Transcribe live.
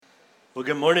Well,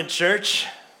 good morning, church.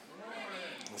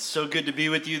 It's so good to be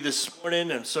with you this morning.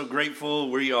 I'm so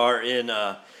grateful. We are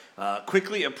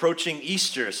quickly approaching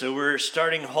Easter. So we're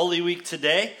starting Holy Week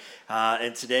today,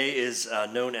 and today is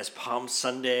known as Palm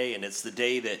Sunday, and it's the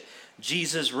day that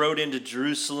Jesus rode into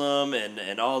Jerusalem,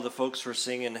 and all the folks were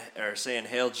saying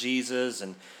 "Hail Jesus"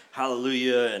 and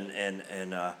 "Hallelujah"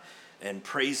 and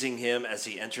praising him as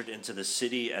he entered into the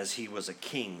city as he was a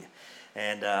king.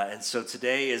 And so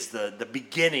today is the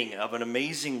beginning of an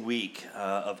amazing week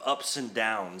of ups and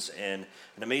downs, and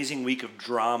an amazing week of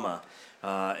drama,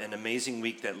 an amazing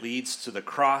week that leads to the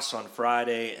cross on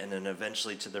Friday and then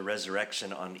eventually to the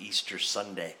resurrection on Easter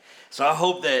Sunday. So I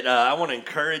hope that I want to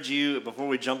encourage you, before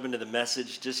we jump into the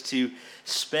message, just to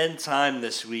spend time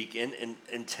this week and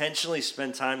intentionally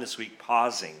spend time this week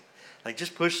pausing. Like,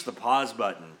 just push the pause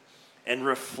button and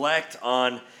reflect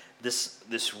on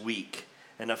this week.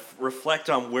 And reflect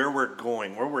on where we're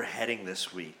going, where we're heading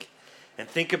this week. And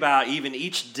think about even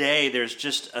each day there's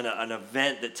just an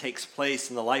event that takes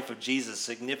place in the life of Jesus, a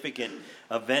significant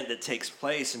event that takes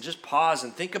place. And just pause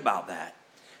and think about that.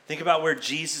 Think about where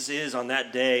Jesus is on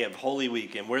that day of Holy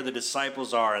Week and where the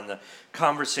disciples are and the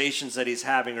conversations that he's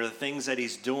having or the things that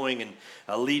he's doing and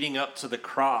leading up to the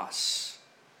cross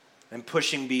and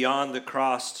pushing beyond the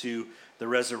cross to the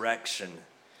resurrection.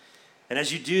 And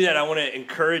as you do that, I want to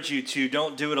encourage you to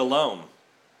don't do it alone,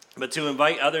 but to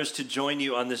invite others to join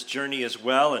you on this journey as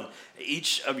well. And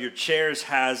each of your chairs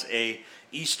has a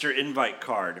Easter invite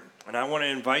card. And I want to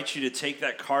invite you to take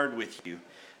that card with you.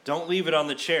 Don't leave it on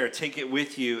the chair. Take it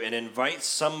with you and invite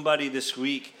somebody this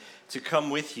week to come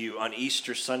with you on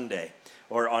Easter Sunday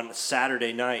or on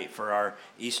Saturday night for our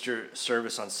Easter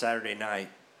service on Saturday night.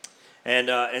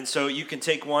 And so you can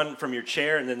take one from your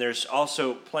chair, and then there's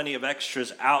also plenty of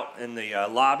extras out in the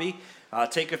lobby.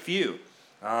 Take a few.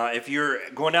 If you're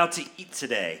going out to eat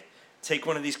today, take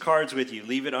one of these cards with you.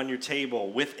 Leave it on your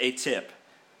table with a tip.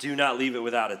 Do not leave it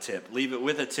without a tip. Leave it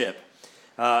with a tip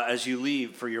as you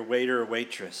leave for your waiter or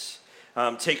waitress.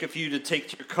 Take a few to take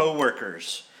to your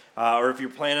coworkers. Or if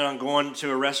you're planning on going to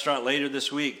a restaurant later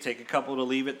this week, take a couple to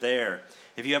leave it there.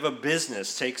 If you have a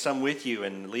business, take some with you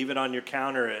and leave it on your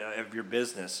counter of your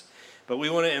business. But we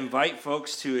want to invite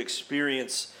folks to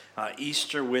experience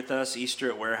Easter with us, Easter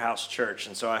at Warehouse Church.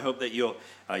 And so I hope that you'll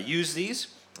use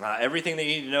these. Everything they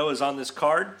need to know is on this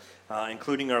card,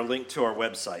 including our link to our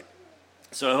website.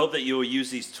 So I hope that you will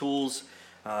use these tools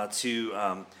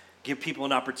to give people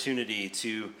an opportunity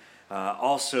to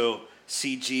also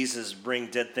see Jesus bring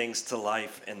dead things to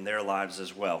life in their lives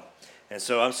as well. And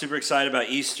so I'm super excited about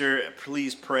Easter.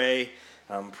 Please pray.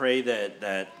 Pray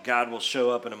that God will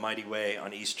show up in a mighty way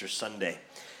on Easter Sunday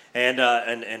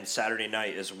and Saturday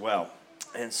night as well.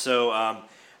 And so I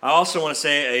also want to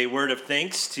say a word of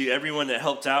thanks to everyone that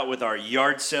helped out with our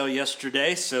yard sale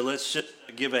yesterday. So let's just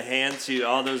give a hand to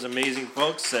all those amazing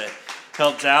folks that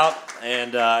helped out.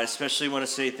 And I especially want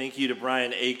to say thank you to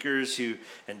Brian Akers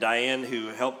and Diane, who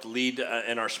helped lead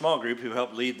in our small group, who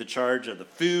helped lead the charge of the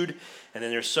food. And then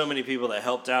there's so many people that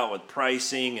helped out with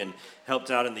pricing and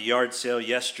helped out in the yard sale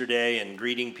yesterday and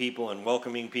greeting people and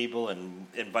welcoming people and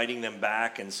inviting them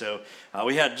back. And so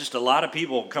we had just a lot of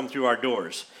people come through our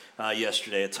doors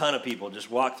yesterday. A ton of people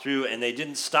just walked through, and they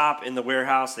didn't stop in the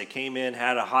warehouse. They came in,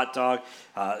 had a hot dog,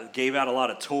 gave out a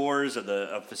lot of tours of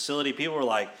the facility. People were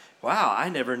like, wow, I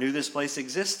never knew this place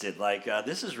existed. Like,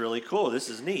 this is really cool. This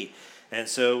is neat. And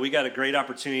so we got a great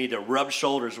opportunity to rub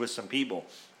shoulders with some people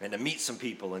and to meet some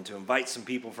people and to invite some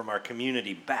people from our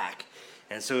community back.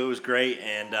 And so it was great.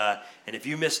 And if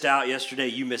you missed out yesterday,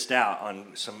 you missed out on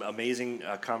some amazing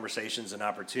conversations and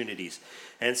opportunities.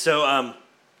 And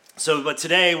but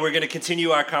today we're going to continue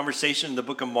our conversation in the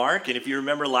book of Mark. And if you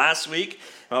remember last week,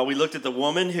 we looked at the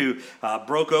woman who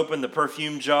broke open the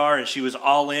perfume jar, and she was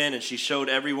all in, and she showed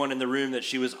everyone in the room that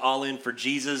she was all in for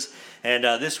Jesus. And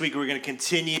this week we're going to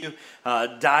continue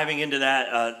diving into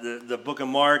that, the book of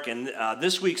Mark. And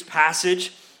this week's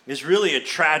passage is really a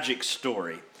tragic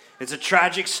story. It's a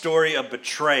tragic story of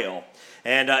betrayal.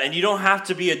 And you don't have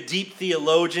to be a deep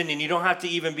theologian, and you don't have to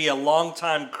even be a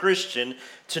longtime Christian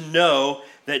to know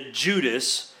that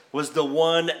Judas was the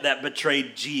one that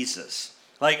betrayed Jesus.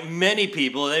 Like many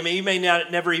people, you may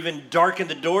never even darken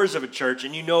the doors of a church,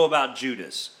 and you know about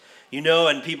Judas. You know,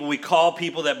 and we call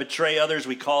people that betray others,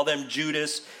 we call them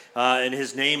Judas, and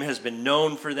his name has been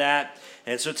known for that.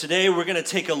 And so today we're going to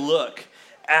take a look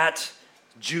at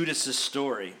Judas'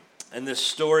 story and this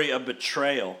story of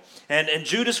betrayal. And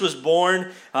Judas was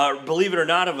born, believe it or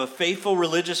not, of a faithful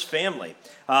religious family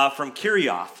from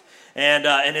Kirioth.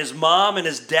 And his mom and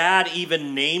his dad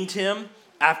even named him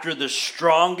after the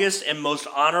strongest and most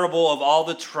honorable of all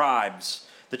the tribes,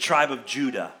 the tribe of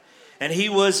Judah. And he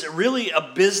was really a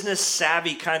business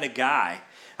savvy kind of guy.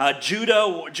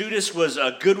 Judas was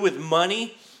good with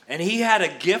money, and he had a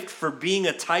gift for being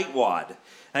a tightwad.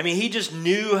 I mean, he just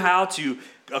knew how to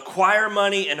acquire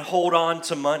money and hold on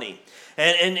to money.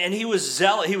 And he was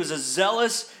zealous. He was a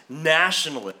zealous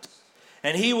nationalist.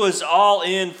 And he was all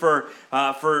in for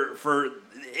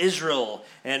Israel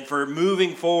and for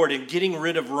moving forward and getting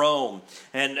rid of Rome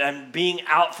and being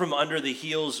out from under the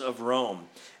heels of Rome.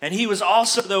 And he was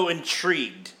also, though,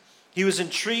 intrigued. He was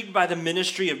intrigued by the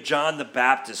ministry of John the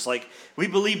Baptist. Like, we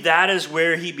believe that is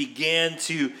where he began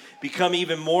to become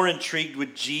even more intrigued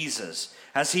with Jesus,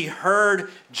 as he heard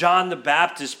John the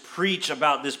Baptist preach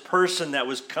about this person that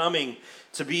was coming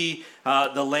to be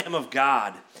the Lamb of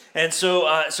God. And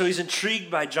so he's intrigued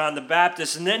by John the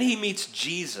Baptist, and then he meets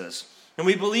Jesus. And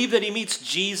we believe that he meets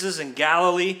Jesus in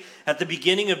Galilee at the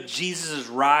beginning of Jesus'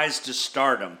 rise to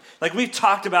stardom. Like we've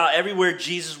talked about, everywhere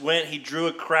Jesus went, he drew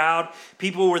a crowd.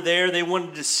 People were there. They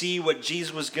wanted to see what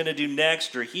Jesus was going to do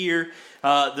next or hear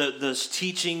the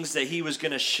teachings that he was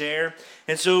going to share.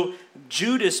 And so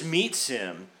Judas meets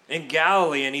him in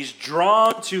Galilee, and he's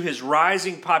drawn to his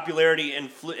rising popularity and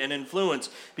influence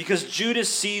because Judas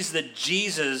sees that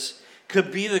Jesus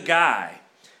could be the guy.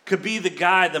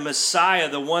 The Messiah,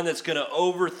 the one that's going to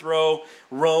overthrow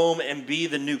Rome and be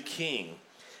the new king.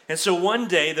 And so one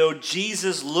day, though,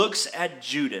 Jesus looks at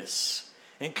Judas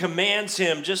and commands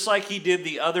him, just like he did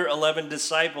the other 11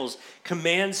 disciples,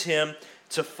 commands him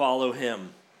to follow him.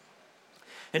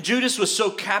 And Judas was so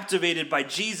captivated by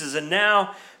Jesus, and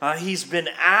now he's been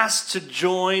asked to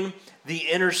join the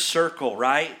inner circle,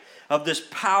 right, of this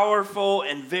powerful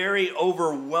and very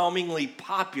overwhelmingly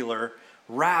popular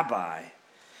rabbi.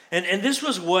 And this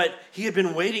was what he had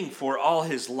been waiting for all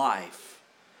his life.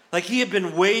 Like he had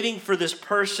been waiting for this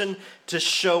person to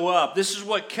show up. This is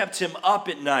what kept him up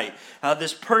at night.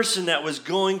 This person that was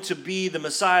going to be the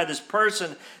Messiah. This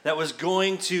person that was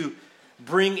going to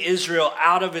bring Israel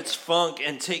out of its funk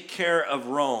and take care of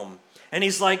Rome. And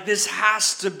he's like, this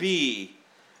has to be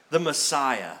the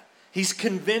Messiah. He's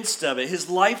convinced of it. His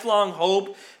lifelong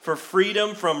hope for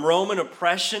freedom from Roman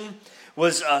oppression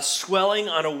was swelling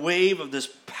on a wave of this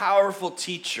powerful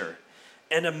teacher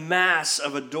and a mass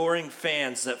of adoring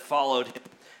fans that followed him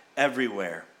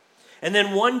everywhere. And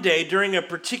then one day, during a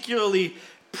particularly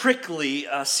prickly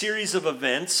series of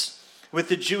events with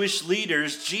the Jewish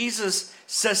leaders, Jesus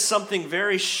says something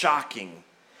very shocking.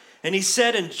 And he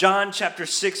said in John chapter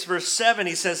 6, verse 7,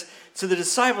 he says to the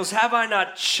disciples, "Have I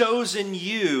not chosen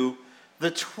you,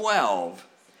 the 12?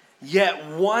 Yet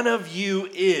one of you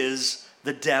is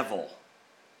the devil."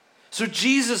 So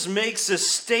Jesus makes this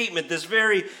statement, this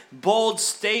very bold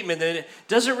statement, and it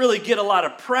doesn't really get a lot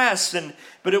of press,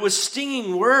 but it was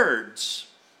stinging words.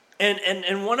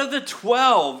 And one of the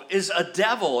 12 is a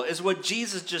devil, is what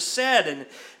Jesus just said.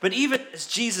 But even as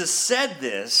Jesus said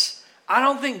this, I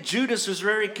don't think Judas was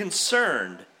very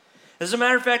concerned. As a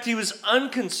matter of fact, he was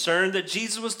unconcerned that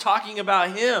Jesus was talking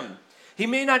about him. He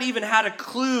may not even had a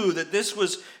clue that this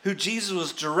was who Jesus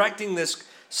was directing this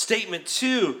statement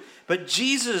to, but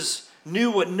Jesus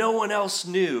knew what no one else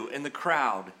knew in the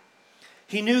crowd.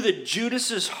 He knew that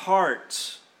Judas's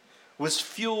heart was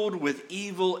fueled with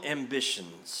evil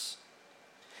ambitions.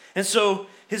 And so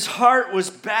his heart was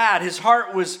bad. His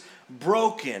heart was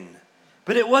broken.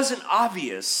 But it wasn't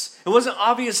obvious. It wasn't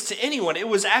obvious to anyone. It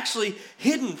was actually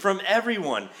hidden from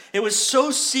everyone. It was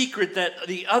so secret that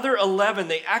the other 11,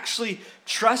 they actually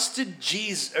trusted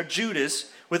Judas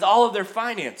with all of their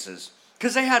finances,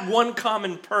 because they had one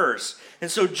common purse.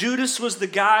 And so Judas was the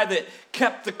guy that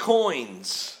kept the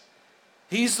coins.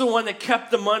 He's the one that kept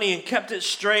the money and kept it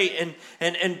straight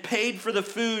and paid for the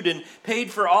food and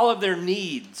paid for all of their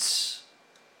needs.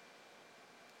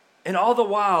 And all the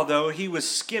while, though, he was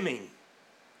skimming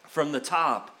from the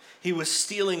top. He was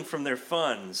stealing from their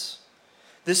funds.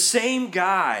 The same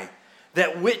guy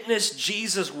that witnessed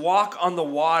Jesus walk on the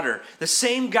water, the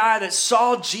same guy that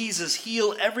saw Jesus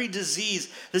heal every disease,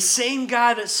 the same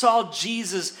guy that saw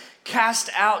Jesus cast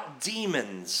out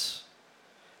demons,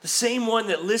 the same one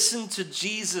that listened to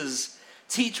Jesus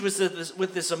teach with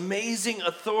this amazing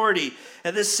authority,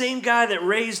 and the same guy that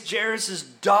raised Jairus'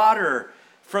 daughter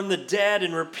from the dead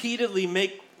and repeatedly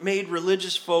made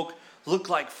religious folk look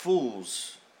like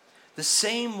fools, the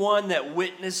same one that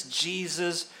witnessed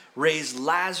Jesus raised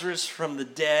Lazarus from the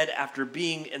dead after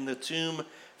being in the tomb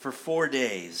for 4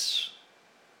 days.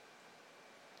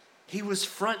 He was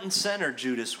front and center,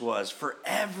 Judas was, for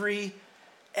every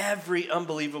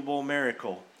unbelievable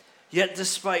miracle. Yet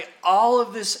despite all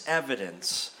of this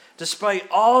evidence, despite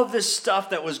all of this stuff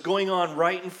that was going on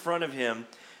right in front of him,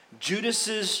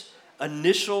 Judas's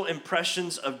initial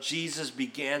impressions of Jesus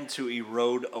began to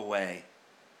erode away.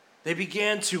 They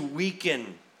began to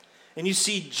weaken. And you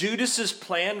see, Judas's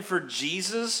plan for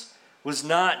Jesus was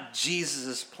not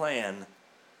Jesus' plan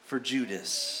for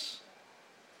Judas.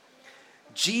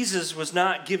 Jesus was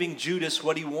not giving Judas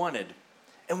what he wanted.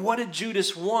 And what did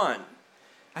Judas want?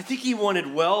 I think he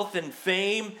wanted wealth and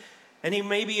fame, and he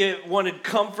maybe wanted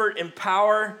comfort and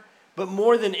power. But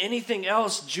more than anything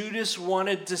else, Judas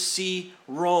wanted to see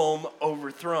Rome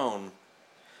overthrown.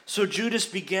 So Judas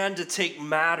began to take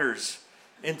matters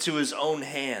into his own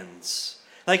hands.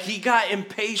 Like he got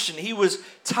impatient. He was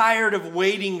tired of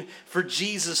waiting for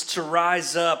Jesus to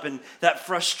rise up. And that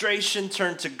frustration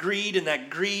turned to greed, and that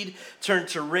greed turned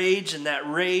to rage, and that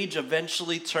rage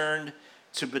eventually turned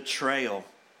to betrayal.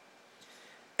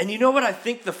 And you know what I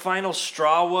think the final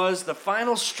straw was? The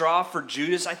final straw for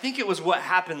Judas, I think it was what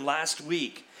happened last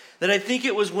week. That I think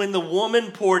it was when the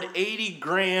woman poured 80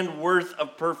 grand worth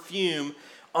of perfume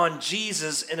on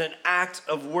Jesus in an act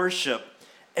of worship.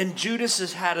 And Judas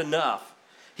has had enough.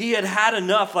 He had had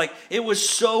enough. Like, it was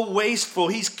so wasteful.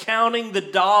 He's counting the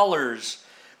dollars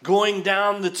going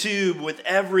down the tube with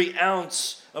every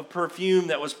ounce of perfume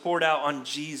that was poured out on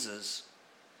Jesus.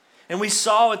 And we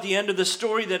saw at the end of the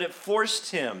story that it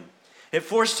forced him. It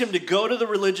forced him to go to the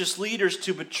religious leaders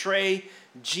to betray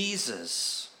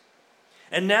Jesus.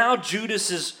 And now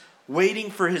Judas is waiting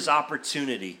for his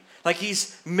opportunity. Like,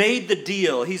 he's made the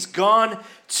deal. He's gone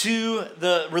to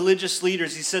the religious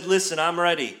leaders. He said, listen, I'm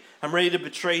ready. I'm ready to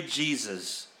betray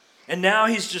Jesus. And now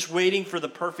he's just waiting for the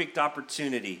perfect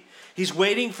opportunity. He's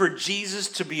waiting for Jesus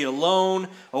to be alone,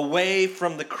 away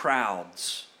from the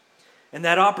crowds. And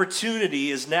that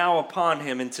opportunity is now upon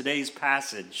him in today's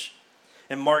passage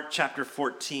in Mark chapter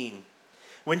 14,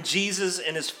 when Jesus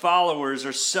and his followers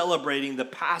are celebrating the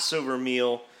Passover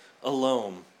meal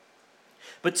alone.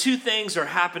 But two things are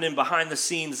happening behind the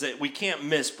scenes that we can't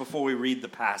miss before we read the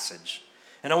passage.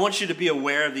 And I want you to be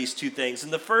aware of these two things.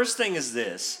 And the first thing is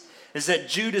this, is that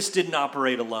Judas didn't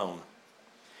operate alone.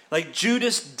 Like,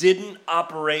 Judas didn't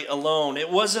operate alone. It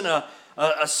wasn't a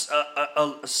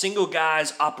single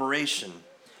guy's operation.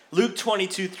 Luke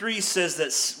 22:3 says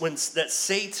that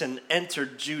Satan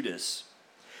entered Judas.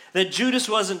 That Judas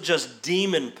wasn't just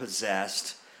demon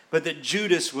possessed, but that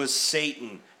Judas was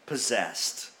Satan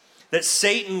possessed. That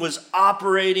Satan was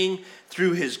operating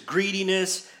through his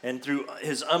greediness and through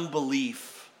his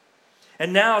unbelief.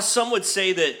 And now some would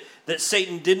say that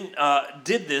Satan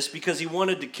did this because he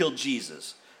wanted to kill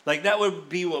Jesus. Like, that would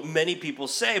be what many people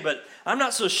say, but I'm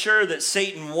not so sure that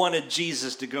Satan wanted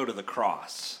Jesus to go to the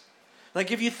cross.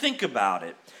 Like, if you think about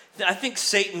it, I think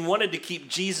Satan wanted to keep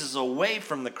Jesus away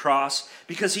from the cross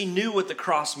because he knew what the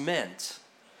cross meant.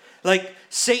 Like,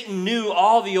 Satan knew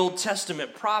all the Old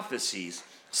Testament prophecies.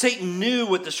 Satan knew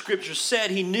what the scripture said.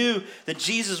 He knew that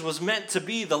Jesus was meant to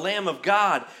be the Lamb of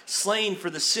God, slain for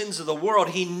the sins of the world.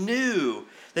 He knew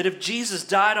that if Jesus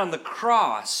died on the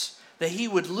cross, that he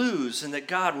would lose and that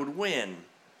God would win.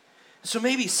 So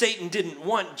maybe Satan didn't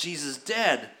want Jesus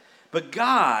dead, but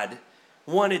God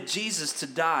wanted Jesus to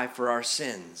die for our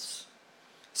sins.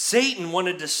 Satan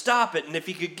wanted to stop it, and if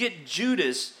he could get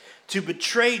Judas to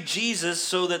betray Jesus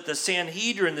so that the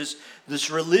Sanhedrin, this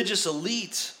religious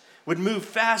elite, would move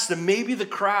fast, then maybe the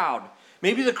crowd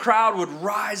would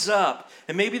rise up,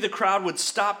 and maybe the crowd would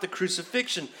stop the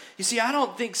crucifixion. You see, I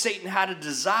don't think Satan had a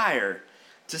desire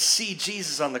to see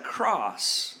Jesus on the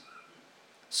cross.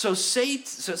 So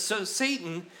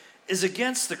Satan is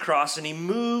against the cross, and he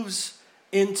moves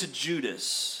into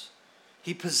Judas.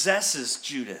 He possesses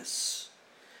Judas.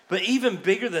 But even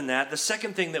bigger than that, the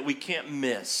second thing that we can't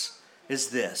miss is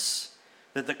this,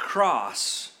 that the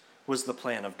cross was the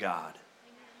plan of God.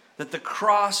 That the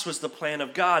cross was the plan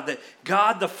of God, that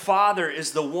God the Father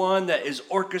is the one that is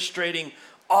orchestrating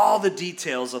all the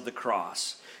details of the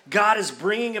cross. God is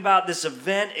bringing about this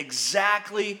event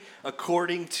exactly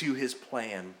according to his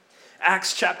plan.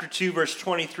 Acts chapter 2 verse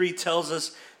 23 tells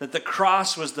us that the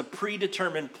cross was the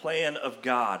predetermined plan of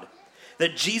God.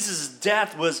 That Jesus'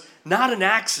 death was not an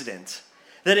accident.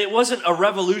 That it wasn't a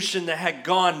revolution that had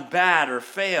gone bad or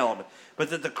failed, but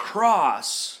that the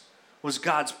cross was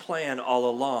God's plan all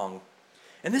along.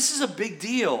 And this is a big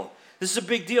deal. This is a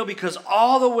big deal because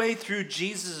all the way through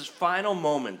Jesus' final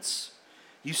moments,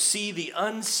 you see the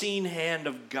unseen hand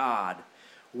of God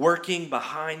working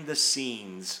behind the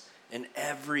scenes in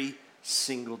every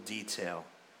single detail.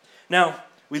 Now,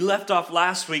 we left off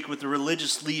last week with the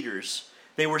religious leaders.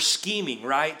 They were scheming,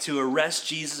 right, to arrest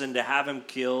Jesus and to have him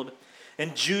killed.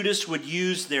 And Judas would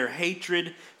use their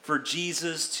hatred for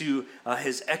Jesus to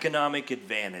his economic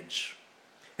advantage.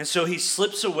 And so he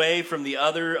slips away from the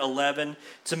other 11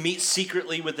 to meet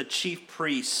secretly with the chief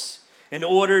priests in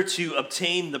order to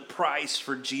obtain the price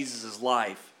for Jesus'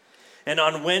 life. And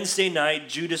on Wednesday night,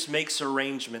 Judas makes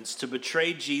arrangements to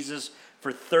betray Jesus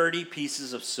for 30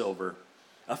 pieces of silver,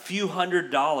 a few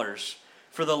 $100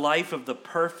 for the life of the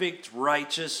perfect,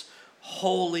 righteous,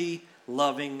 holy,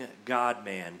 loving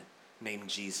God-man named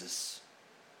Jesus.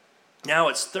 Now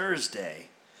it's Thursday,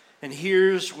 and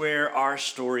here's where our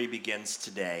story begins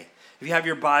today. If you have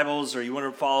your Bibles or you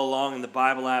want to follow along in the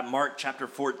Bible app, Mark chapter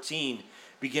 14,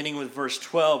 beginning with verse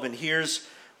 12, and here's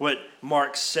what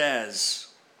Mark says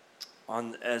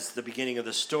as the beginning of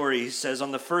the story. He says,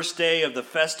 on the first day of the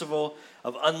festival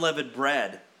of unleavened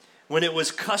bread, when it was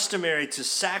customary to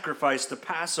sacrifice the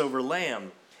Passover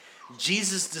lamb,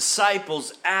 Jesus'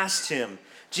 disciples asked him,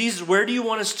 Jesus, where do you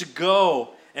want us to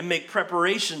go and make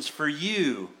preparations for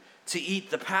you to eat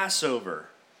the Passover?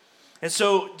 And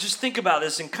so just think about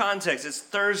this in context. It's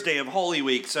Thursday of Holy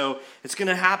Week, so it's going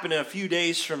to happen in a few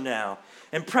days from now.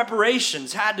 And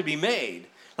preparations had to be made.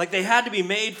 Like they had to be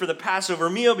made for the Passover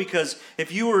meal, because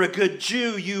if you were a good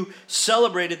Jew, you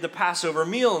celebrated the Passover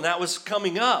meal, and that was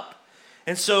coming up.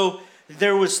 And so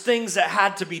there was things that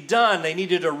had to be done. They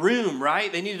needed a room,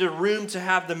 right? They needed a room to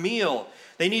have the meal.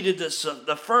 They needed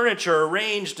the furniture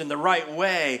arranged in the right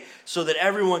way so that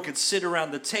everyone could sit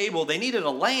around the table. They needed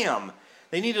a lamb.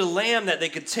 They needed a lamb that they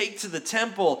could take to the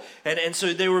temple. And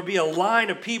so there would be a line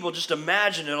of people, just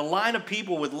imagine it, a line of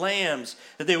people with lambs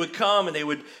that they would come and they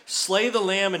would slay the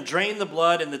lamb and drain the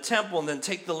blood in the temple and then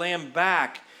take the lamb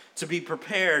back to be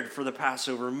prepared for the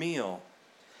Passover meal.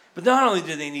 But not only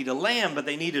did they need a lamb, but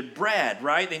they needed bread,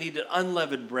 right? They needed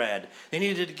unleavened bread. They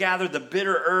needed to gather the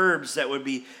bitter herbs that would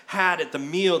be had at the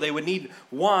meal. They would need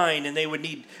wine, and they would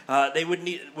need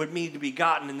to be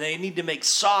gotten, and they need to make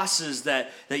sauces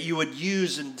that you would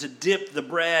use and to dip the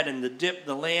bread and to dip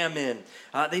the lamb in.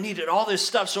 They needed all this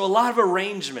stuff. So a lot of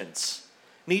arrangements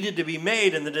needed to be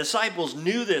made, and the disciples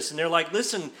knew this, and they're like,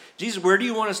 listen, Jesus, where do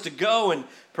you want us to go and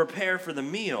prepare for the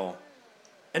meal?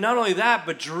 And not only that,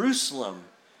 but Jerusalem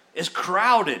is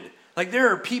crowded. Like there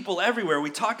are people everywhere. We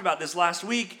talked about this last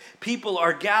week. People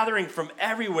are gathering from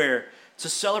everywhere to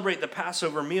celebrate the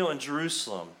Passover meal in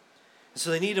Jerusalem. And so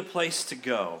they need a place to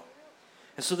go.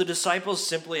 And so the disciples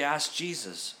simply asked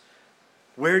Jesus,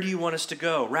 where do you want us to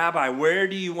go? Rabbi,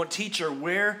 teacher,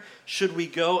 where should we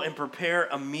go and prepare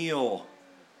a meal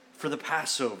for the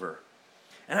Passover?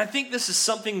 And I think this is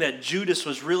something that Judas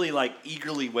was really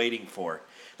eagerly waiting for.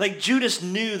 Like Judas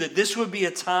knew that this would be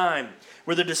a time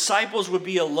where the disciples would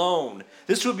be alone.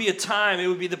 This would be a time, it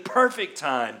would be the perfect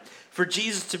time for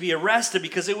Jesus to be arrested,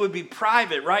 because it would be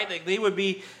private, right? Like they would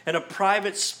be in a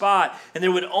private spot, and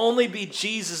there would only be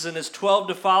Jesus and his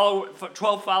 12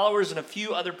 followers and a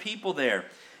few other people there.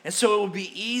 And so it would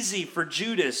be easy for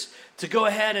Judas to go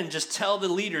ahead and just tell the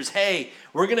leaders, hey,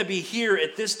 we're going to be here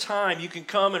at this time. You can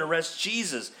come and arrest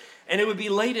Jesus. And it would be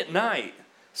late at night.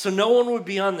 So no one would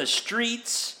be on the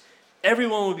streets.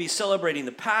 Everyone would be celebrating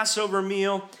the Passover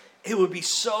meal. It would be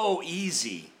so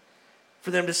easy for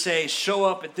them to say, show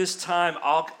up at this time.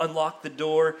 I'll unlock the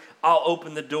door. I'll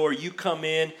open the door. You come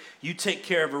in. You take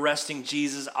care of arresting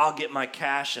Jesus. I'll get my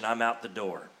cash and I'm out the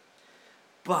door.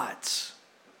 But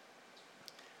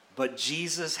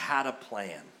Jesus had a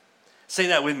plan. Say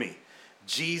that with me.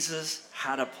 Jesus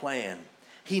had a plan.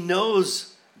 He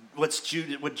knows what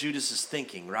Judas is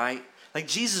thinking, right? Like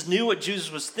Jesus knew what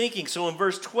Judas was thinking. So in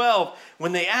verse 12,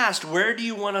 when they asked, where do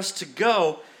you want us to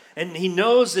go? And he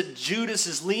knows that Judas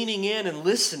is leaning in and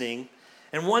listening.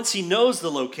 And once he knows the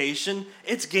location,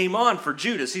 it's game on for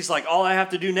Judas. He's like, all I have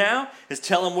to do now is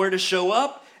tell him where to show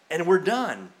up, and we're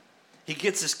done. He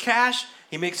gets his cash.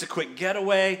 He makes a quick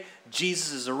getaway.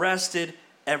 Jesus is arrested.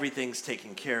 Everything's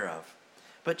taken care of.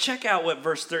 But check out what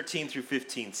verse 13 through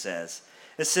 15 says.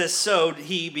 It says, so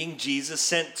he, being Jesus,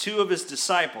 sent two of his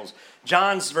disciples.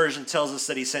 John's version tells us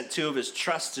that he sent two of his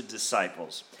trusted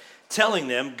disciples, telling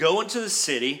them, go into the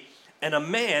city, and a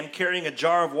man carrying a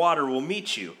jar of water will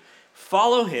meet you.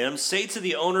 Follow him, say to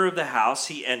the owner of the house.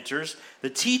 He enters. The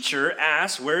teacher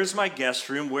asks, where is my guest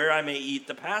room where I may eat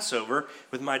the Passover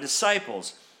with my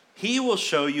disciples? He will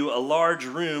show you a large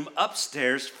room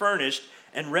upstairs, furnished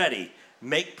and ready.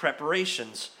 Make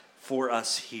preparations for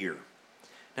us here.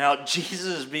 Now,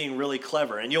 Jesus is being really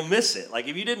clever, and you'll miss it. Like,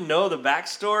 if you didn't know the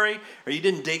backstory or you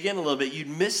didn't dig in a little bit, you'd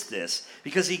miss this,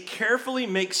 because he carefully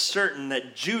makes certain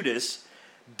that Judas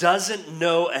doesn't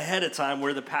know ahead of time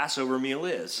where the Passover meal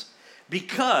is,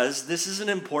 because this is an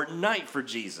important night for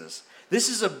Jesus. This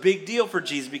is a big deal for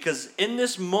Jesus, because in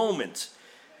this moment,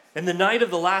 in the night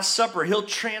of the Last Supper, he'll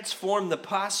transform the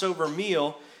Passover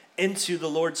meal into the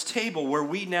Lord's table, where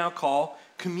we now call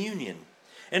communion.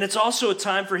 And it's also a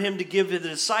time for him to give the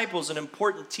disciples an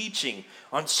important teaching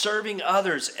on serving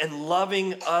others and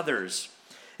loving others.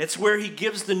 It's where he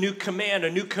gives the new command, a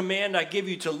new command I give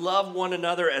you to love one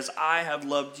another as I have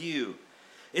loved you.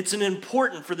 It's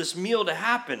important for this meal to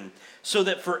happen so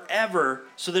that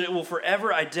it will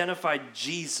forever identify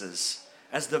Jesus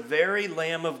as the very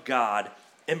Lamb of God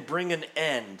and bring an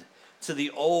end to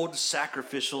the old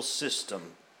sacrificial system.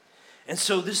 And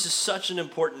so this is such an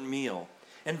important meal.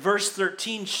 And verse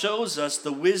 13 shows us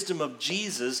the wisdom of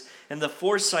Jesus and the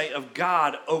foresight of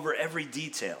God over every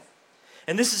detail.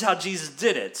 And this is how Jesus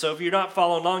did it. So if you're not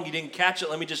following along, you didn't catch it,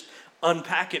 let me just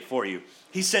unpack it for you.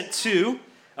 He sent two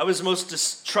of his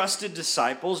most trusted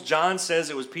disciples. John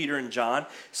says it was Peter and John.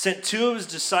 Sent two of his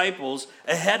disciples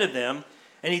ahead of them,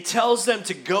 and he tells them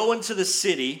to go into the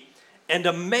city, and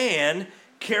a man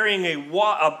carrying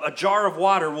a jar of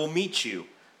water will meet you.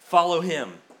 Follow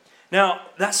him. Now,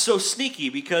 that's so sneaky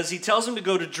because he tells them to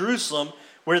go to Jerusalem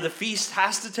where the feast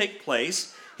has to take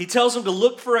place. He tells them to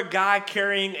look for a guy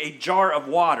carrying a jar of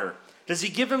water. Does he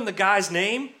give him the guy's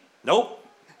name? Nope.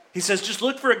 He says, just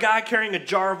look for a guy carrying a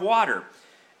jar of water.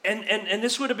 And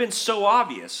this would have been so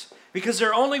obvious because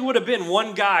there only would have been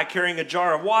one guy carrying a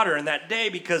jar of water in that day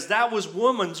because that was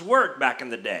woman's work back in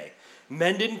the day.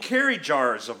 Men didn't carry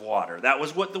jars of water. That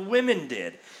was what the women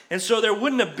did. And so there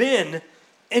wouldn't have been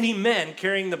any men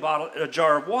carrying a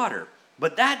jar of water.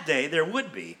 But that day there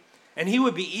would be. And he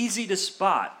would be easy to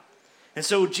spot. And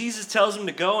so Jesus tells him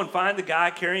to go and find the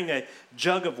guy carrying a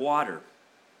jug of water.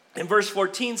 And verse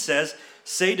 14 says,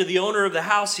 say to the owner of the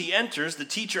house he enters, the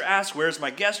teacher asks, where's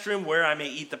my guest room where I may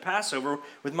eat the Passover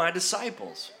with my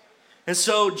disciples? And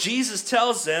so Jesus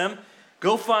tells them,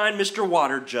 go find Mr.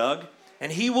 Water Jug,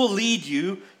 and he will lead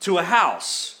you to a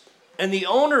house. And the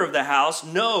owner of the house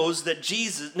knows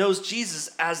Jesus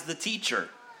as the teacher.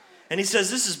 And he says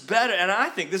this is better, and I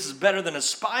think this is better than a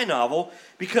spy novel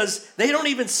because they don't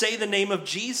even say the name of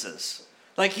Jesus.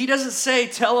 Like he doesn't say,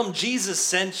 tell him Jesus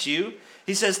sent you.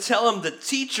 He says, tell him the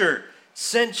teacher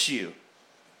sent you,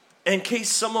 in case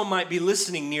someone might be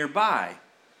listening nearby.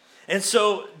 And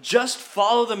so just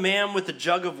follow the man with the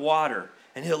jug of water,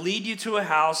 and he'll lead you to a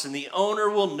house, and the owner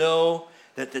will know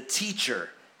that the teacher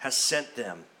has sent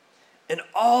them. And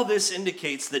all this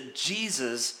indicates that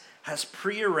Jesus has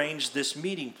prearranged this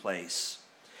meeting place.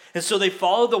 And so they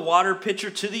follow the water pitcher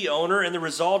to the owner, and the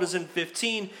result is in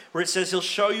 15, where it says he'll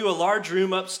show you a large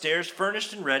room upstairs,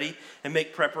 furnished and ready, and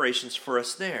make preparations for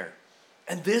us there.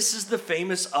 And this is the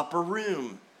famous upper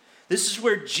room. This is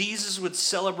where Jesus would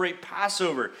celebrate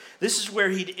Passover. This is where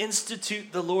he'd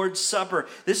institute the Lord's Supper.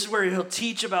 This is where he'll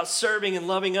teach about serving and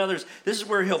loving others. This is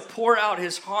where he'll pour out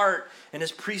his heart and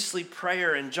his priestly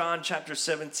prayer in John chapter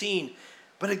 17.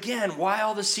 But again, why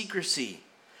all the secrecy?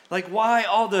 Like, why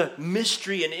all the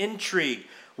mystery and intrigue?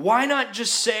 Why not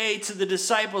just say to the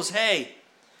disciples, hey,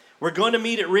 we're going to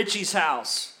meet at Richie's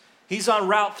house. He's on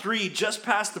Route 3, just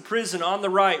past the prison on the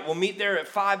right. We'll meet there at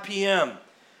 5 p.m.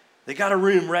 They got a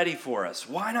room ready for us.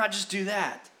 Why not just do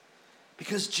that?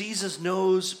 Because Jesus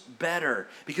knows better.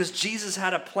 Because Jesus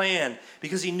had a plan.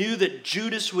 Because he knew that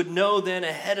Judas would know then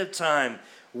ahead of time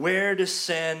where to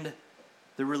send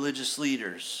the religious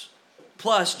leaders.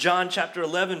 Plus, John chapter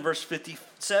 11, verse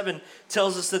 57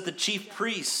 tells us that the chief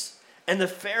priests and the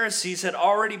Pharisees had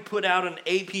already put out an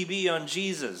APB on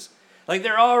Jesus. Like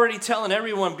they're already telling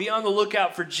everyone, be on the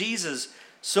lookout for Jesus,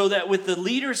 so that with the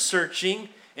leaders searching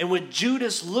and with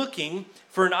Judas looking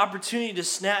for an opportunity to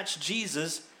snatch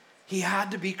Jesus, he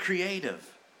had to be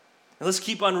creative. And let's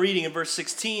keep on reading. In verse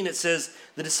 16, it says,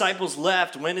 the disciples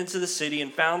left, went into the city,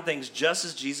 and found things just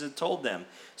as Jesus had told them.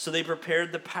 So they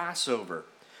prepared the Passover.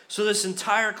 So this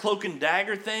entire cloak and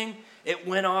dagger thing, it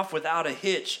went off without a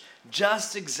hitch,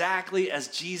 just exactly as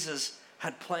Jesus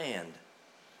had planned.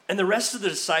 And the rest of the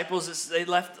disciples, they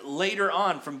left later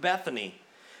on from Bethany.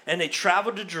 And they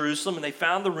traveled to Jerusalem, and they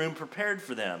found the room prepared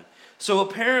for them. So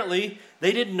apparently,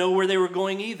 they didn't know where they were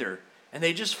going either. And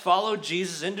they just followed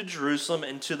Jesus into Jerusalem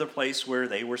and to the place where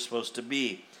they were supposed to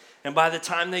be. And by the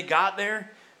time they got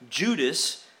there,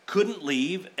 Judas couldn't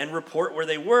leave and report where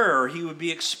they were, or he would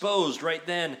be exposed right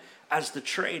then as the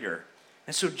traitor.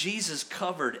 And so Jesus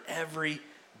covered every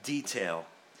detail.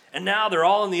 And now they're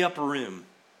all in the upper room.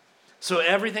 So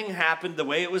everything happened the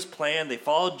way it was planned. They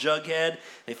followed Jughead.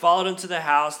 They followed him to the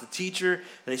house. The teacher,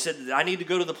 they said, I need to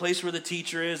go to the place where the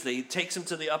teacher is. They takes him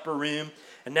to the upper room.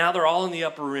 And now they're all in the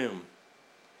upper room.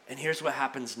 And here's what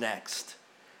happens next.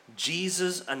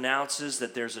 Jesus announces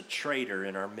that there's a traitor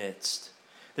in our midst.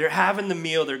 They're having the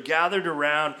meal. They're gathered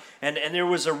around. And there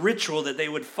was a ritual that they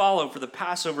would follow for the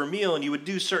Passover meal. And you would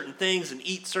do certain things and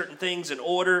eat certain things in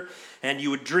order. And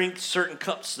you would drink certain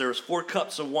cups. There was 4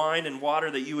 cups of wine and water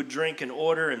that you would drink in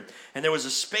order. And there was a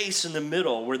space in the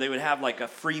middle where they would have like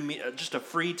just a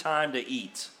free time to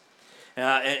eat.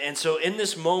 And so in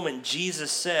this moment,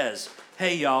 Jesus says,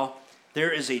 hey, y'all,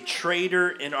 there is a traitor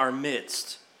in our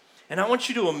midst. And I want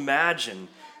you to imagine,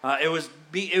 it would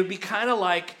be kind of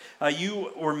like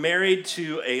you were married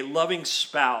to a loving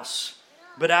spouse,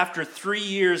 but after 3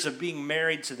 years of being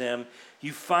married to them,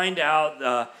 you find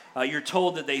out, you're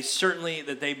told that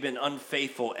they've been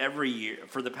unfaithful every year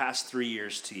for the past 3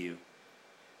 years to you.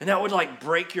 And that would like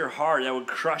break your heart, that would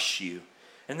crush you.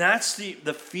 And that's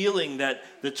the feeling that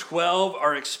the 12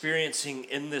 are experiencing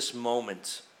in this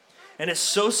moment. And it's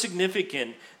so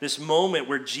significant, this moment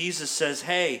where Jesus says,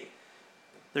 hey,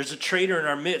 there's a traitor in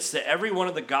our midst, that every one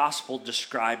of the gospel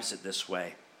describes it this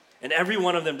way. And every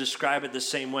one of them describe it the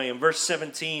same way. In verse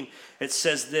 17, it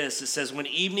says this. It says, when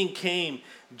evening came,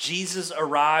 Jesus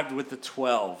arrived with the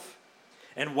 12.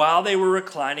 And while they were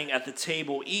reclining at the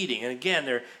table eating, and again,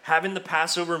 they're having the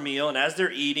Passover meal, and as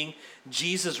they're eating,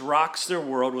 Jesus rocks their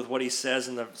world with what he says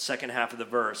in the second half of the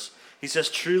verse. He says,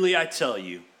 truly I tell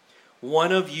you,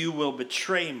 one of you will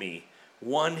betray me,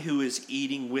 one who is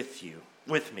eating with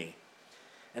me.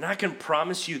 And I can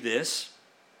promise you this,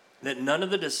 that none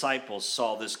of the disciples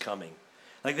saw this coming.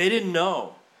 Like they didn't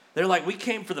know. They're like, we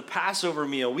came for the Passover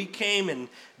meal. We came and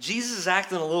Jesus is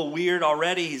acting a little weird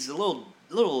already. He's a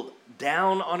little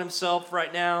down on himself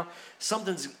right now.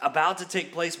 Something's about to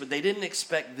take place, but they didn't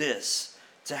expect this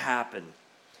to happen.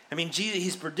 I mean,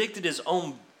 he's predicted his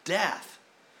own death,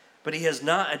 but he has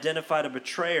not identified a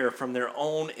betrayer from their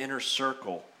own inner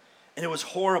circle. And it was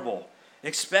horrible,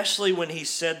 especially when he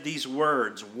said these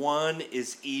words, one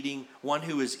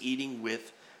who is eating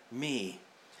with me.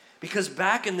 Because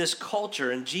back in this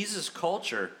culture, in Jesus'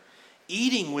 culture,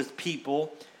 eating with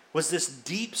people was this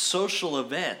deep social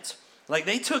event. Like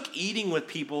they took eating with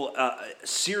people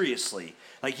seriously.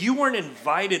 Like you weren't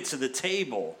invited to the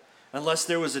table unless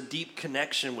there was a deep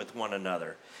connection with one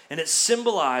another. And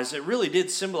it really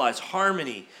did symbolize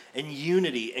harmony and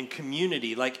unity and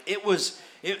community. Like it was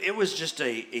just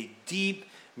a deep,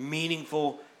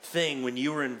 meaningful thing when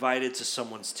you were invited to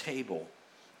someone's table.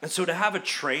 And so to have a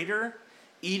traitor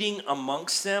eating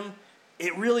amongst them,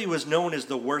 it really was known as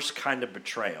the worst kind of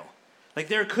betrayal. Like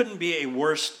there couldn't be a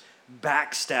worse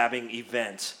backstabbing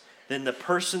event than the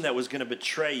person that was going to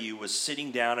betray you was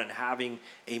sitting down and having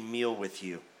a meal with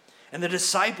you. And the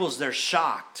disciples, they're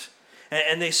shocked.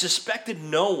 And they suspected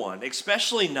no one,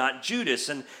 especially not Judas.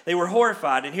 And they were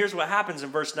horrified. And here's what happens in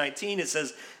verse 19. It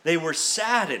says, they were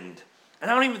saddened. And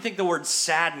I don't even think the word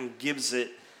saddened gives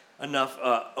it enough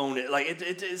own it. Like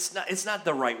it's not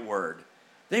the right word.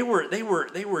 They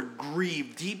were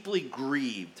grieved, deeply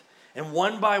grieved. And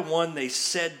one by one they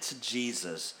said to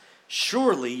Jesus,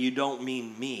 surely you don't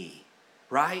mean me,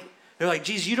 right? They're like,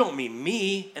 Jesus, you don't mean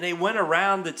me. And they went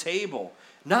around the table.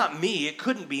 Not me. It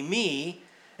couldn't be me.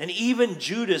 And even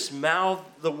Judas mouthed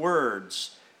the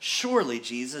words, surely,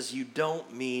 Jesus, you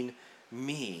don't mean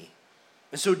me.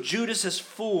 And so Judas has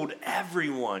fooled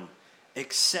everyone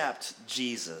except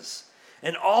Jesus.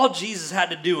 And all Jesus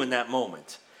had to do in that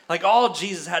moment, like all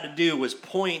Jesus had to do was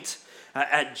point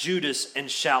at Judas and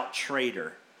shout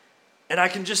traitor. And I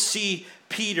can just see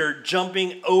Peter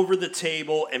jumping over the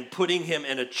table and putting him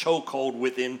in a chokehold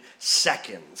within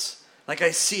seconds. Like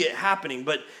I see it happening,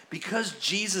 but because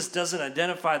Jesus doesn't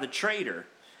identify the traitor,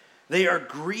 they are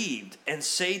grieved and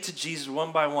say to Jesus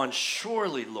one by one,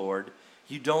 surely, Lord,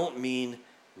 you don't mean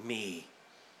me.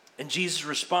 And Jesus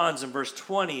responds in verse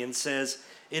 20 and says,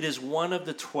 it is one of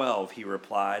the 12, he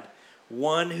replied,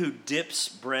 one who dips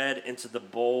bread into the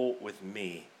bowl with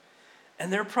me.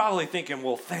 And they're probably thinking,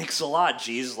 well, thanks a lot,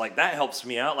 Jesus. Like that helps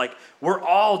me out. Like we're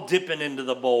all dipping into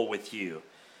the bowl with you.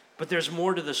 But there's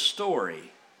more to the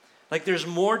story. Like there's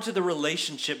more to the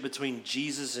relationship between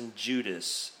Jesus and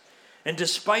Judas. And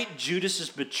despite Judas's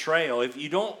betrayal, if you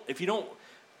don't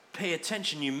pay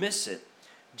attention, you miss it.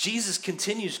 Jesus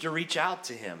continues to reach out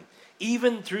to him.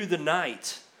 Even through the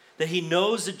night that he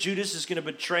knows that Judas is going to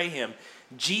betray him,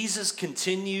 Jesus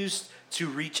continues to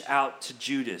reach out to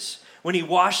Judas. When he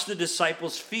washed the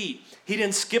disciples' feet, he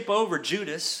didn't skip over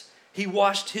Judas. He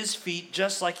washed his feet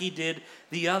just like he did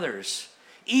the others.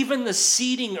 Even the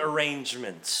seating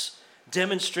arrangements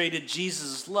demonstrated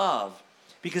Jesus' love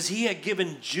because he had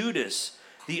given Judas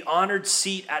the honored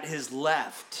seat at his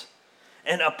left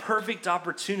and a perfect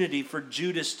opportunity for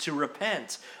Judas to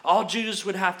repent. All Judas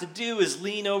would have to do is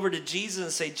lean over to Jesus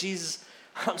and say, Jesus,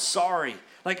 I'm sorry.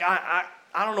 Like, I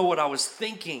don't know what I was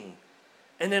thinking.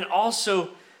 And then also,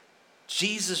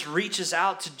 Jesus reaches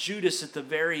out to Judas at the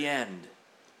very end.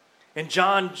 In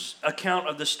John's account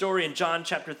of the story, in John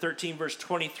chapter 13, verse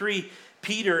 23,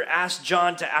 Peter asked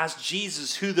John to ask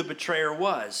Jesus who the betrayer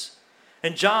was.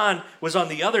 And John was on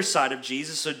the other side of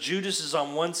Jesus, so Judas is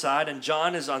on one side and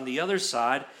John is on the other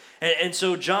side. And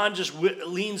so John just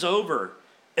leans over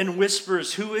and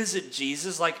whispers, "Who is it,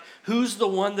 Jesus? Like, who's the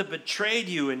one that betrayed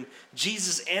you?" And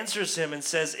Jesus answers him and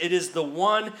says, "It is the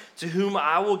one to whom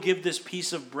I will give this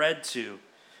piece of bread to,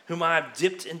 whom I have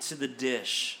dipped into the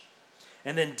dish."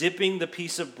 And then dipping the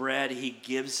piece of bread, he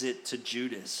gives it to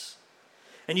Judas.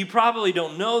 And you probably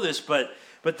don't know this, but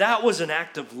that was an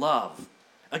act of love.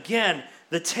 Again,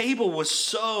 the table was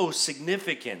so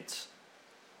significant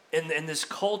in this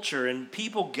culture, and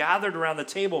people gathered around the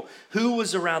table. Who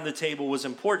was around the table was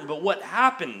important, but what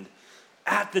happened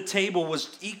at the table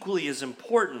was equally as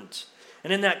important.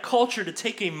 And in that culture, to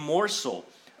take a morsel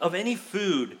of any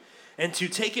food and to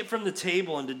take it from the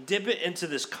table and to dip it into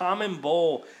this common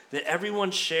bowl that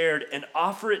everyone shared and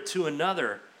offer it to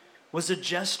another was a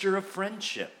gesture of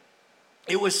friendship.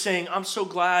 It was saying, "I'm so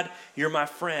glad you're my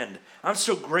friend. I'm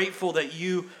so grateful that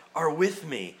you are with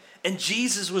me." And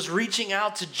Jesus was reaching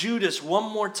out to Judas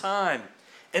one more time.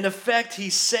 In effect,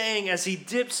 he's saying, as he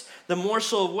dips the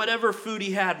morsel of whatever food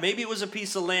he had, maybe it was a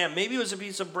piece of lamb, maybe it was a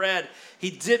piece of bread, he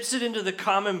dips it into the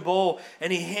common bowl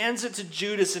and he hands it to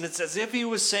Judas, and it's as if he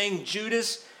was saying,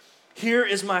 "Judas, here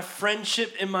is my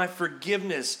friendship and my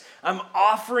forgiveness. I'm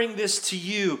offering this to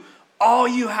you. All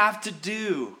you have to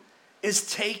do is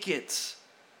take it.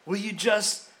 Will you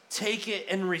just take it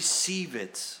and receive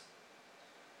it?"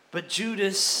 But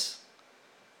Judas,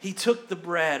 he took the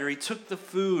bread, or he took the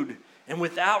food, and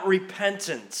without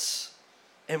repentance,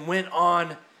 and went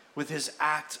on with his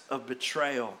act of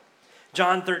betrayal.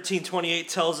 John 13:28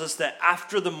 tells us that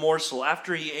after the morsel,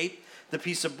 after he ate the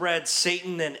piece of bread,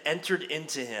 Satan then entered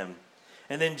into him.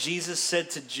 And then Jesus said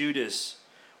to Judas,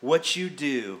 "What you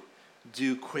do,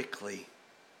 do quickly."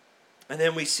 And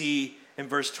then we see in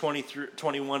verse 20 through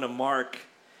 21 of Mark,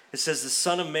 it says, "The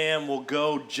Son of Man will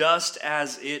go just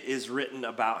as it is written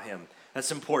about him."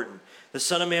 That's important. "The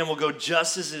Son of Man will go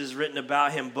just as it is written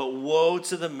about him, but woe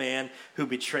to the man who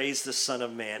betrays the Son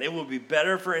of Man. It would be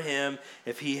better for him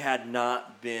if he had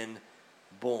not been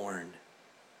born."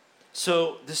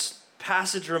 So this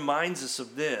passage reminds us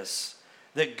of this,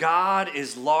 that God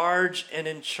is large and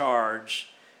in charge,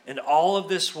 and all of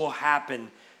this will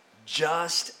happen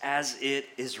just as it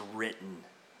is written.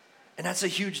 And that's a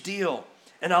huge deal.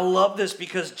 And I love this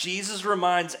because Jesus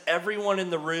reminds everyone in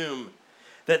the room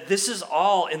that this is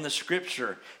all in the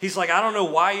scripture. He's like, "I don't know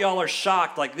why y'all are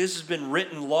shocked. Like, this has been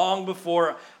written long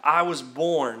before I was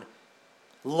born,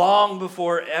 long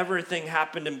before everything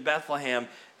happened in Bethlehem.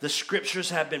 The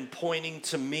scriptures have been pointing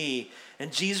to me."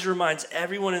 And Jesus reminds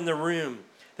everyone in the room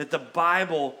that the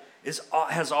Bible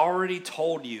has already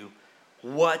told you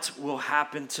what will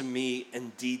happen to me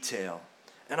in detail.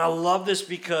 And I love this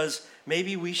because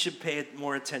maybe we should pay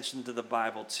more attention to the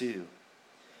Bible too.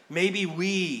 Maybe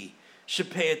we should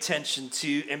pay attention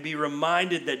to and be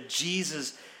reminded that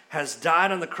Jesus has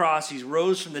died on the cross, he's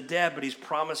rose from the dead, but he's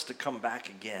promised to come back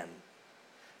again.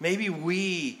 Maybe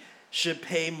we should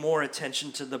pay more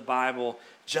attention to the Bible,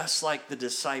 just like the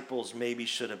disciples maybe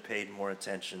should have paid more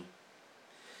attention.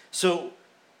 So,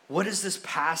 what is this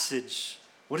passage?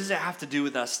 What does it have to do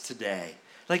with us today?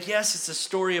 Like, yes, it's a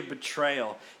story of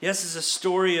betrayal. Yes, it's a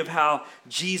story of how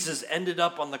Jesus ended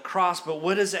up on the cross, but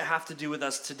what does it have to do with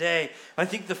us today? I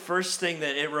think the first thing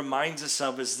that it reminds us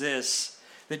of is this,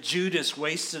 that Judas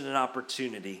wasted an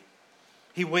opportunity.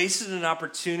 He wasted an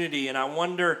opportunity, and I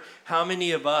wonder how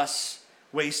many of us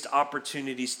waste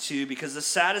opportunities too, because the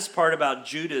saddest part about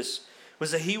Judas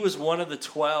was that he was one of the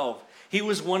 12. He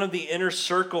was one of the inner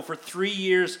circle. For 3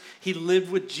 years, he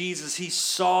lived with Jesus. He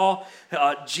saw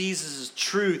Jesus'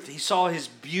 truth. He saw his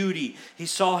beauty. He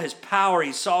saw his power.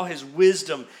 He saw his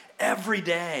wisdom every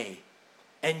day.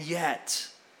 And yet,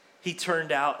 he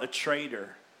turned out a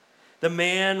traitor. The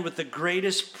man with the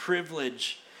greatest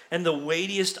privilege and the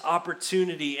weightiest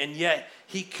opportunity, and yet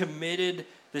he committed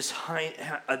this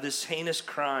heinous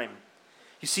crime.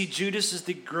 You see, Judas is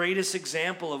the greatest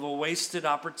example of a wasted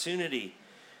opportunity.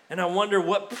 And I wonder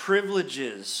what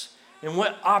privileges and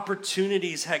what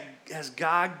opportunities has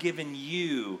God given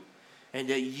you and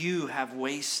that you have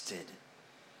wasted?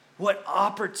 What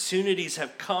opportunities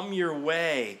have come your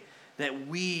way that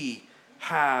we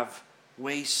have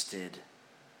wasted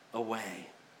away?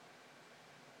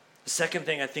 The second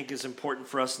thing I think is important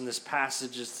for us in this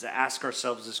passage is to ask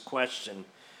ourselves this question: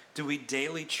 do we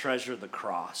daily treasure the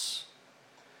cross?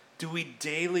 do we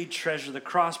daily treasure the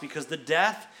cross? Because the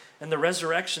death and the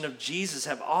resurrection of Jesus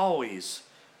have always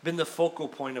been the focal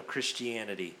point of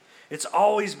Christianity. It's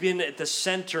always been at the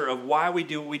center of why we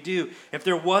do what we do. If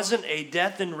there wasn't a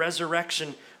death and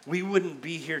resurrection, we wouldn't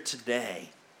be here today.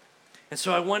 And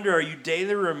so I wonder, are you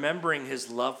daily remembering his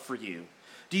love for you?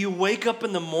 Do you wake up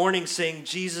in the morning saying,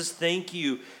 Jesus, thank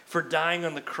you for dying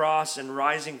on the cross and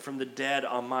rising from the dead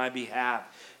on my behalf?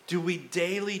 Do we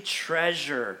daily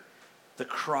treasure the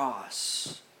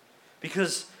cross?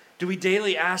 Because do we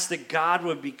daily ask that God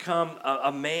would become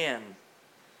a man?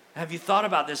 Have you thought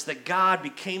about this, that God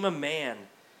became a man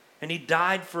and he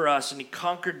died for us and he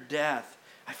conquered death?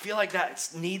 I feel like that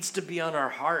needs to be on our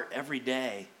heart every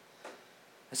day.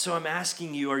 And so I'm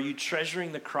asking you, are you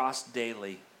treasuring the cross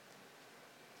daily?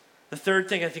 The third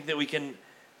thing I think that we can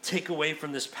take away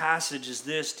from this passage is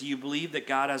this: do you believe that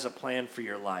God has a plan for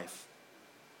your life?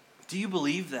 Do you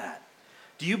believe that?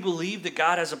 Do you believe that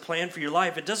God has a plan for your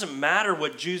life? It doesn't matter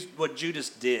what Judas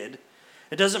did.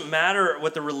 It doesn't matter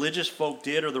what the religious folk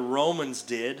did or the Romans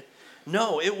did.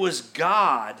 No, it was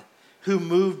God who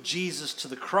moved Jesus to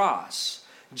the cross.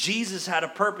 Jesus had a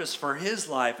purpose for his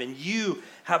life, and you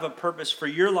have a purpose for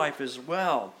your life as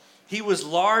well. He was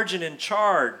large and in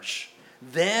charge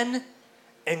then,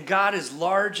 and God is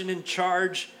large and in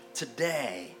charge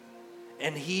today,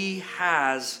 and he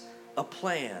has a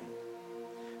plan.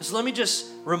 So let me just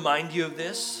remind you of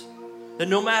this, that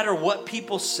no matter what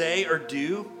people say or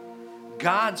do,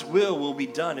 God's will be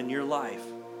done in your life.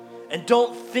 And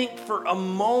don't think for a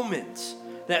moment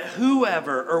that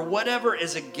whoever or whatever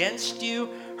is against you,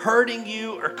 hurting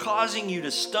you, or causing you to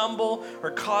stumble,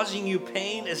 or causing you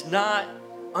pain is not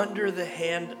under the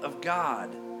hand of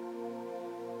God.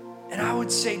 And I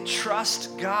would say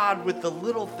trust God with the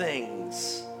little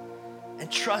things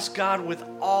and trust God with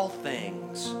all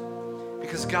things,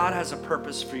 because God has a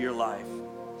purpose for your life.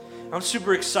 I'm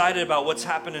super excited about what's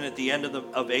happening at the end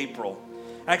of April.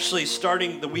 Actually,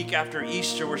 starting the week after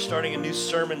Easter, we're starting a new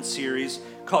sermon series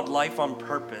called Life on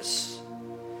Purpose.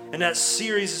 And that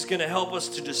series is going to help us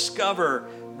to discover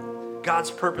God's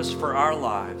purpose for our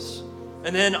lives.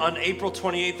 And then on April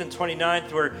 28th and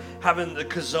 29th, we're having the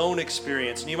Kazone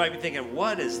experience. And you might be thinking,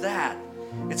 what is that?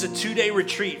 It's a 2-day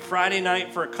retreat, Friday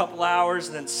night for a couple hours,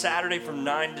 and then Saturday from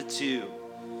 9 to 2,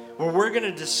 where we're going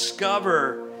to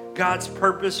discover God's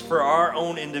purpose for our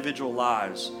own individual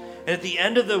lives. And at the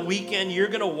end of the weekend, you're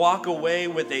going to walk away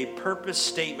with a purpose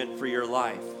statement for your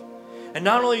life. And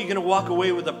not only are you going to walk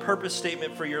away with a purpose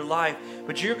statement for your life,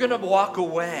 but you're going to walk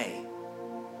away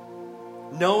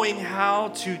knowing how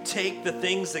to take the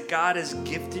things that God has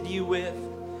gifted you with,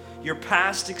 your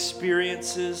past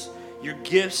experiences, your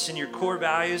gifts and your core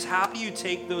values. How do you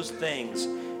take those things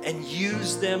and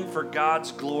use them for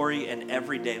God's glory in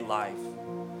everyday life?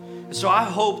 And so I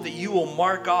hope that you will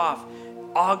mark off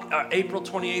April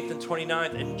 28th and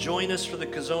 29th and join us for the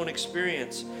Kazone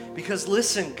experience. Because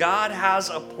listen, God has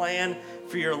a plan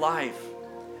for your life.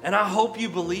 And I hope you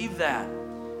believe that.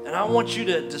 And I want you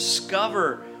to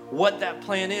discover what that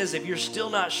plan is. If you're still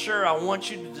not sure, I want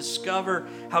you to discover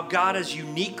how God has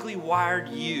uniquely wired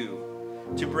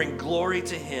you to bring glory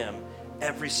to him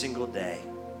every single day.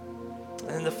 And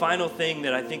then the final thing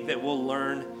that I think that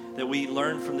we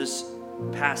learn from this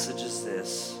passage is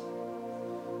this: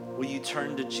 will you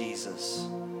turn to Jesus?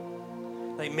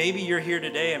 Like maybe you're here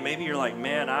today and maybe you're like,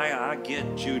 man, I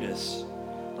get Judas.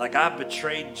 Like I've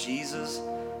betrayed Jesus.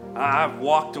 I've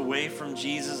walked away from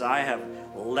Jesus. I have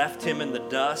left him in the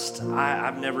dust.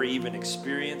 I've never even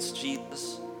experienced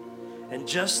Jesus. And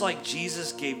just like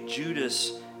Jesus gave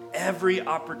Judas every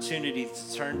opportunity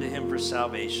to turn to him for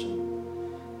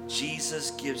salvation,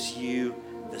 Jesus gives you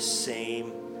the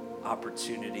same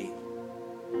opportunity.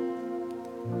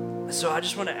 So I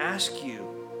just want to ask you,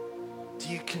 do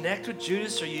you connect with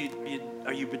Judas? Are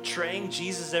you betraying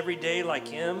Jesus every day like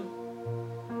him?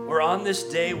 Or on this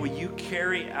day, will you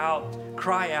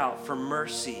cry out for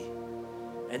mercy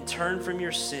and turn from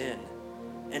your sin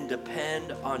and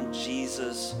depend on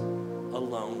Jesus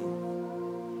alone?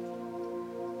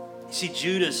 You see,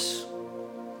 Judas,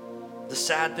 the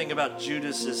sad thing about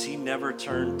Judas is he never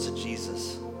turned to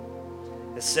Jesus.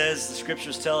 It says, the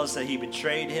scriptures tell us that he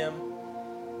betrayed him.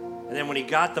 And then when he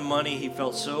got the money, he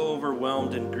felt so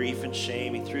overwhelmed in grief and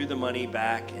shame. He threw the money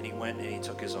back and he went and he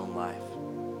took his own life.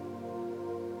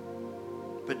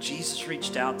 But Jesus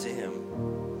reached out to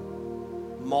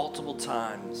him multiple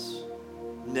times,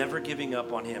 never giving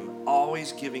up on him,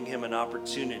 always giving him an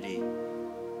opportunity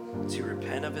to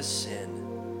repent of his sin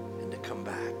and to come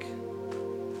back.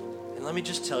 And let me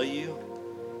just tell you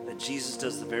that Jesus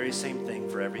does the very same thing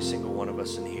for every single one of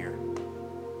us in here.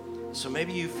 So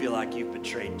maybe you feel like you've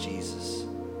betrayed Jesus.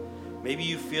 Maybe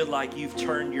you feel like you've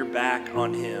turned your back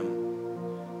on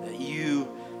him, that you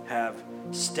have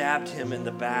stabbed him in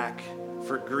the back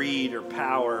for greed or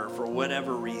power, for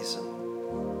whatever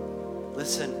reason.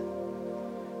 Listen,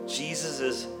 Jesus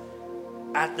is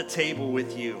at the table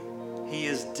with you. He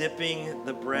is dipping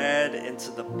the bread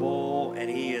into the bowl, and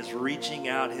he is reaching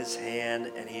out his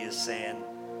hand, and he is saying,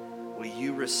 will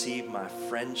you receive my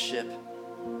friendship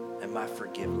and my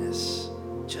forgiveness?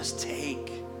 Just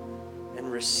take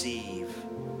and receive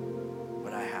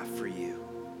what I have for you.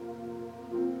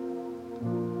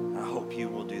 I hope you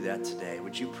will do that today.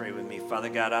 Would you pray with me? Father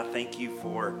God, I thank you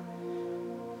for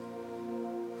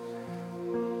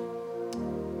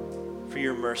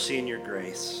your mercy and your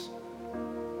grace,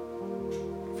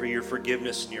 for your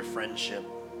forgiveness and your friendship.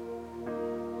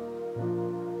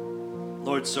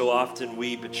 Lord, so often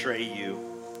we betray you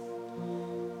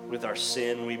with our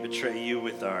sin. We betray you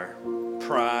with our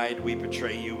pride. We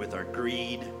betray you with our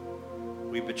greed.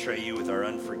 We betray you with our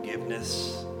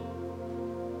unforgiveness.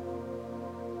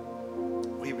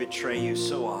 We betray you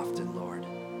so often, Lord.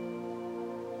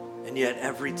 And yet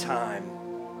every time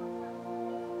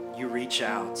you reach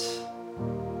out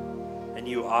and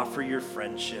you offer your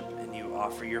friendship and you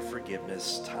offer your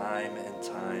forgiveness time and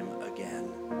time again.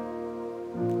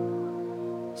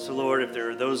 So Lord, if there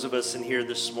are those of us in here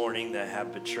this morning that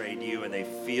have betrayed you and they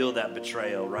feel that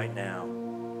betrayal right now,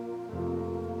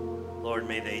 Lord,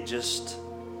 may they just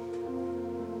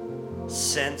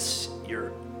sense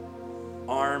your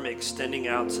arm extending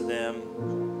out to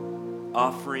them,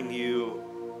 offering you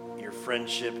your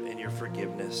friendship and your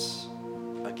forgiveness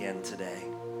again today.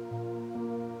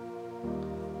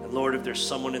 And Lord, if there's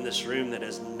someone in this room that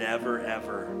has never,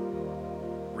 ever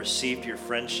received your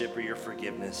friendship or your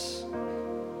forgiveness,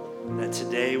 that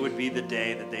today would be the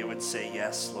day that they would say,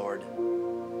 yes, Lord,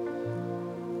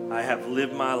 I have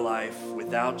lived my life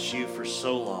without you for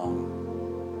so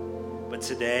long, but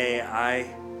today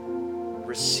I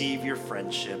receive your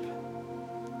friendship.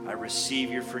 I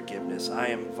receive your forgiveness. I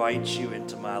invite you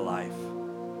into my life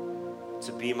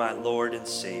to be my Lord and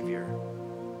Savior,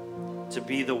 to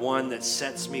be the one that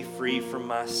sets me free from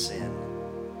my sin,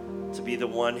 to be the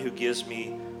one who gives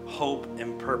me hope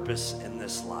and purpose in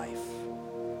this life.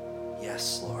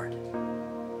 Yes, Lord,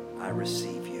 I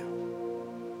receive you.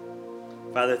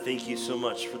 Father, thank you so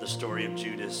much for the story of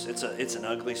Judas. It's an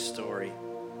ugly story.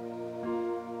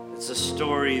 It's a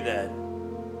story that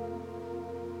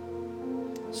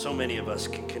so many of us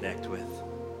can connect with.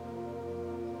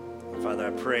 And Father,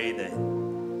 I pray that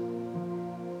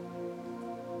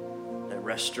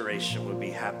restoration would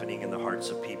be happening in the hearts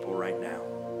of people right now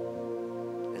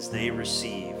as they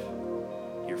receive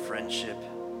your friendship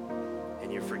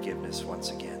and your forgiveness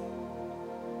once again.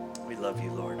 We love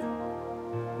you, Lord.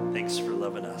 Thanks for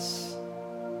loving us.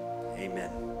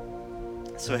 Amen.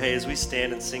 So, hey, as we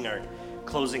stand and sing our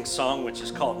closing song, which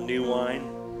is called New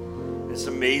Wine, this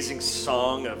amazing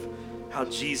song of how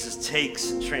Jesus takes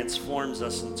and transforms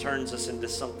us and turns us into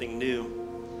something new.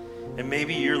 And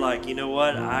maybe you're like, you know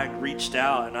what? I reached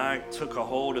out and I took a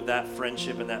hold of that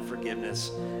friendship and that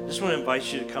forgiveness. I just want to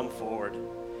invite you to come forward.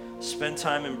 Spend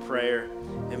time in prayer.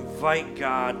 Invite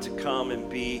God to come and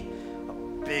be a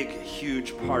big,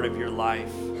 huge part of your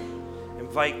life.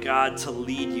 Invite God to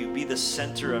lead you, be the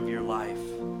center of your life.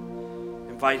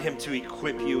 Invite him to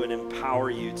equip you and empower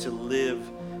you to live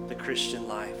the Christian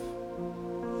life.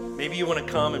 Maybe you want to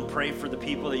come and pray for the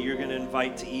people that you're going to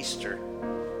invite to Easter.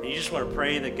 And you just want to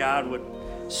pray that God would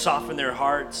soften their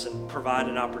hearts and provide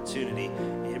an opportunity.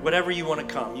 Whatever you want to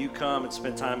come, you come and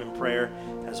spend time in prayer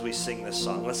as we sing this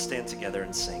song. Let's stand together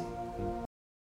and sing.